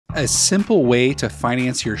a simple way to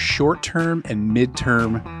finance your short-term and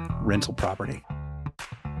mid-term rental property.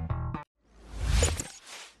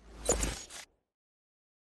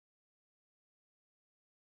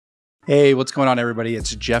 Hey, what's going on, everybody?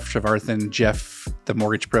 It's Jeff Trevarthen, Jeff the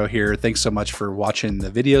Mortgage Pro here. Thanks so much for watching the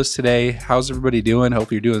videos today. How's everybody doing?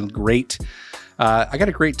 Hope you're doing great. I got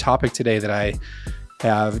a great topic today that I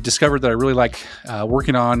have discovered that I really like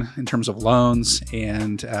working on in terms of loans,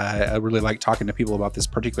 and I really like talking to people about this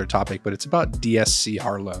particular topic, but it's about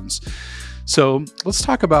DSCR loans. So let's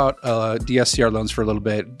talk about DSCR loans for a little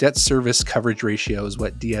bit. Debt service coverage ratio is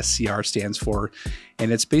what DSCR stands for.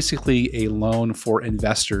 And it's basically a loan for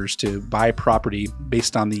investors to buy property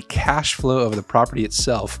based on the cash flow of the property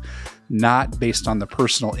itself, not based on the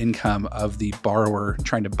personal income of the borrower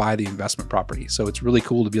trying to buy the investment property. So it's really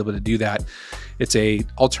cool to be able to do that. It's a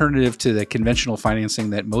alternative to the conventional financing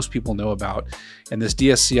that most people know about. And this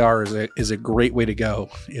DSCR is a great way to go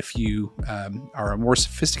if you are a more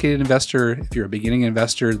sophisticated investor. If you're a beginning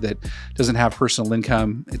investor that doesn't have personal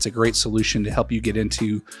income, it's a great solution to help you get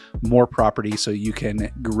into more property so you can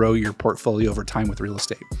grow your portfolio over time with real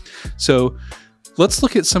estate. So let's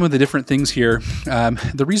look at some of the different things here.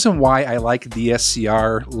 The reason why I like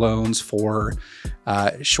DSCR loans for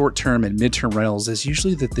short-term and mid-term rentals is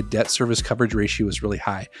usually that the debt service coverage ratio is really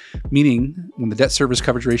high. Meaning, when the debt service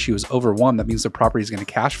coverage ratio is over 1, that means the property is going to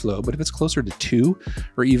cash flow. But if it's closer to 2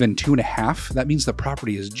 or even 2.5, that means the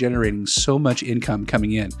property is generating so much income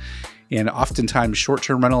coming in. And oftentimes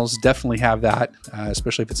short-term rentals definitely have that,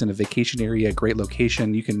 especially if it's in a vacation area, a great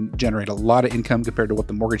location. You can generate a lot of income compared to what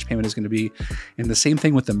the mortgage payment is going to be. And the same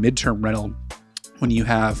thing with the midterm rental. When you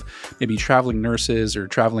have maybe traveling nurses or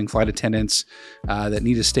traveling flight attendants that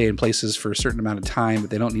need to stay in places for a certain amount of time,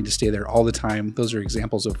 but they don't need to stay there all the time. Those are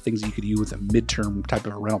examples of things you could use with a midterm type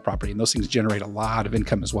of a rental property. And those things generate a lot of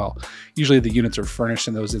income as well. Usually the units are furnished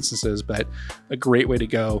in those instances, but a great way to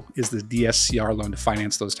go is the DSCR loan to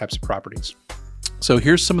finance those types of properties. So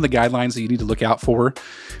here's some of the guidelines that you need to look out for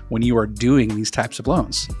when you are doing these types of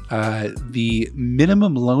loans. The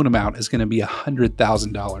minimum loan amount is going to be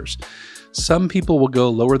 $100,000. Some people will go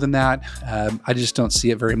lower than that. I just don't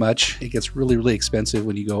see it very much. It gets really, really expensive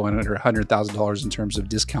when you go under $100,000 in terms of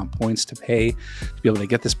discount points to pay to be able to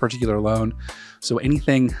get this particular loan. So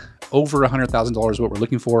anything over $100,000 is what we're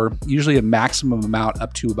looking for. Usually a maximum amount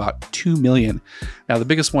up to about $2 million. Now, the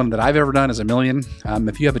biggest one that I've ever done is $1 million.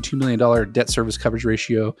 If you have a $2 million debt service coverage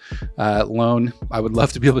ratio loan, I would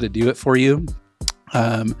love to be able to do it for you.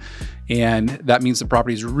 And that means the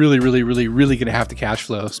property is really going to have to cash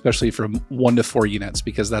flow, especially from 1 to 4 units,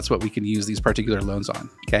 because that's what we can use these particular loans on.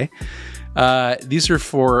 Okay. These are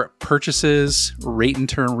for purchases, rate and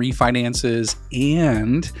term refinances,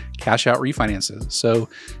 and cash out refinances. So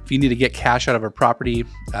if you need to get cash out of a property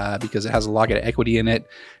because it has a lot of equity in it,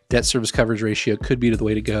 debt service coverage ratio could be the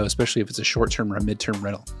way to go, especially if it's a short-term or a mid-term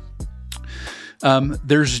rental.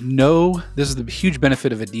 This is the huge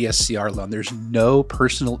benefit of a DSCR loan. There's no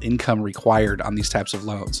personal income required on these types of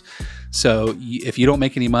loans. So if you don't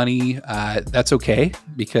make any money, that's okay,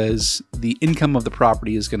 because the income of the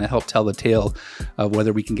property is going to help tell the tale of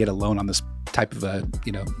whether we can get a loan on this type of a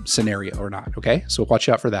scenario or not. Okay, so watch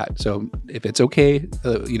out for that. So if it's okay,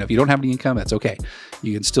 if you don't have any income, that's okay.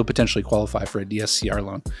 You can still potentially qualify for a DSCR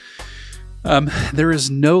loan. There is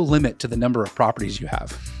no limit to the number of properties you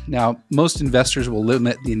have. Now, most investors will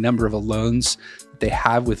limit the number of loans that they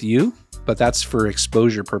have with you, but that's for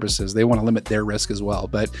exposure purposes. They want to limit their risk as well.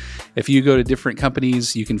 But if you go to different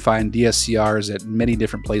companies, you can find DSCRs at many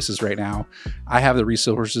different places right now. I have the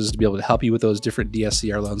resources to be able to help you with those different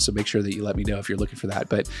DSCR loans, so make sure that you let me know if you're looking for that.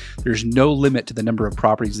 But there's no limit to the number of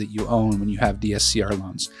properties that you own when you have DSCR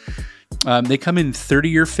loans. They come in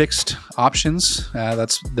 30-year fixed options.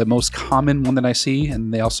 That's the most common one that I see.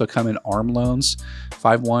 And they also come in ARM loans,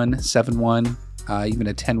 5-1, 7-1, even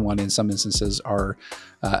a 10-1 in some instances are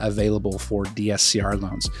available for DSCR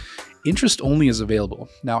loans. Interest only is available.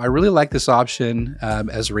 Now, I really like this option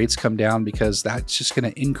as rates come down, because that's just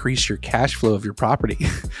going to increase your cash flow of your property,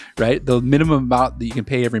 right? The minimum amount that you can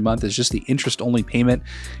pay every month is just the interest only payment.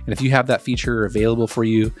 And if you have that feature available for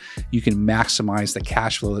you, you can maximize the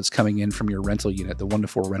cash flow that's coming in from your rental unit, the 1 to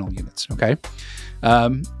 4 rental units, okay?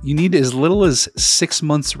 You need as little as 6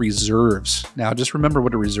 months reserves. Now, just remember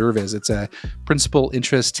what a reserve is. It's a principal,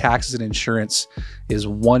 interest, taxes, and insurance is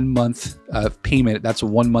 1 month of payment. That's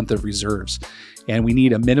 1 month of reserves. And we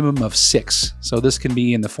need a minimum of 6. So this can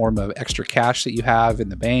be in the form of extra cash that you have in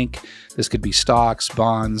the bank. This could be stocks,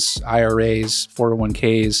 bonds, IRAs,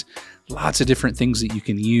 401ks, lots of different things that you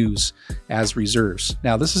can use as reserves.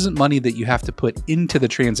 Now, this isn't money that you have to put into the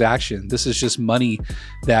transaction. This is just money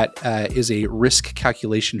that is a risk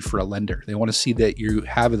calculation for a lender. They want to see that you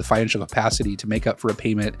have the financial capacity to make up for a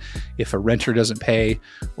payment if a renter doesn't pay,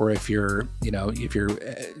 or if you're, if you're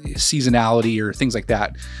seasonality or things like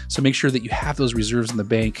that. So make sure that you have those reserves in the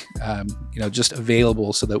bank, just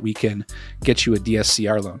available so that we can get you a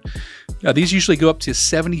DSCR loan. Now, these usually go up to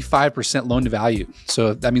 75% loan to value.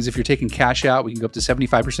 So that means if you're taking cash out, we can go up to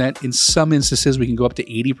 75%. In some instances, we can go up to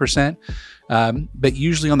 80%. But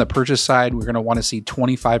usually on the purchase side, we're going to want to see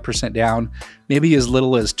 25% down, maybe as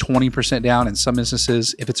little as 20% down in some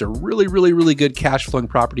instances. If it's a really, really, really good cash flowing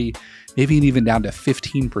property, maybe even down to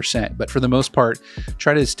 15%. But for the most part,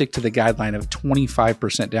 try to stick to the guideline of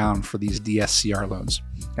 25% down for these DSCR loans.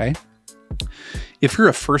 Okay. If you're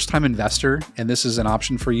a first-time investor and this is an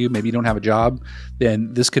option for you, maybe you don't have a job,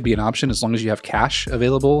 then this could be an option as long as you have cash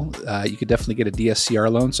available. You could definitely get a DSCR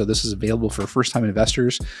loan. So this is available for first-time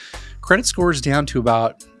investors. Credit score is down to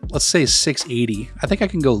about, let's say 680. I think I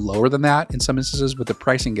can go lower than that in some instances, but the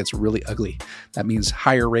pricing gets really ugly. That means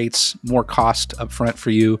higher rates, more cost upfront for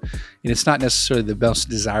you, and it's not necessarily the most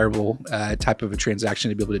desirable type of a transaction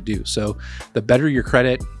to be able to do. So the better your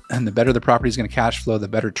credit and the better the property is going to cash flow, the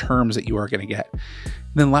better terms that you are going to get.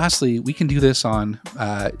 And then lastly, we can do this on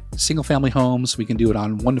single family homes. We can do it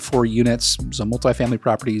on 1 to 4 units, so multifamily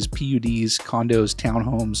properties, PUDs, condos,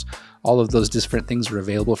 townhomes. All of those different things are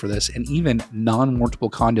available for this, and even non-warrantable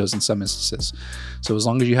condos in some instances. So as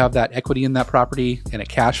long as you have that equity in that property and it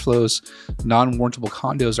cash flows, non-warrantable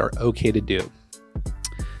condos are okay to do.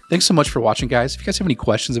 Thanks so much for watching, guys. If you guys have any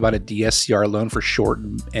questions about a DSCR loan for short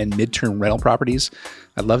and midterm rental properties,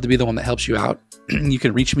 I'd love to be the one that helps you out. You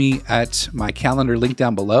can reach me at my calendar link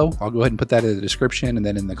down below. I'll go ahead and put that in the description and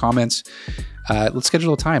then in the comments. Let's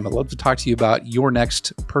schedule a time. I'd love to talk to you about your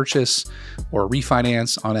next purchase or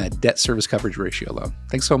refinance on a debt service coverage ratio loan.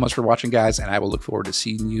 Thanks so much for watching, guys, and I will look forward to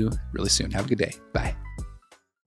seeing you really soon. Have a good day. Bye.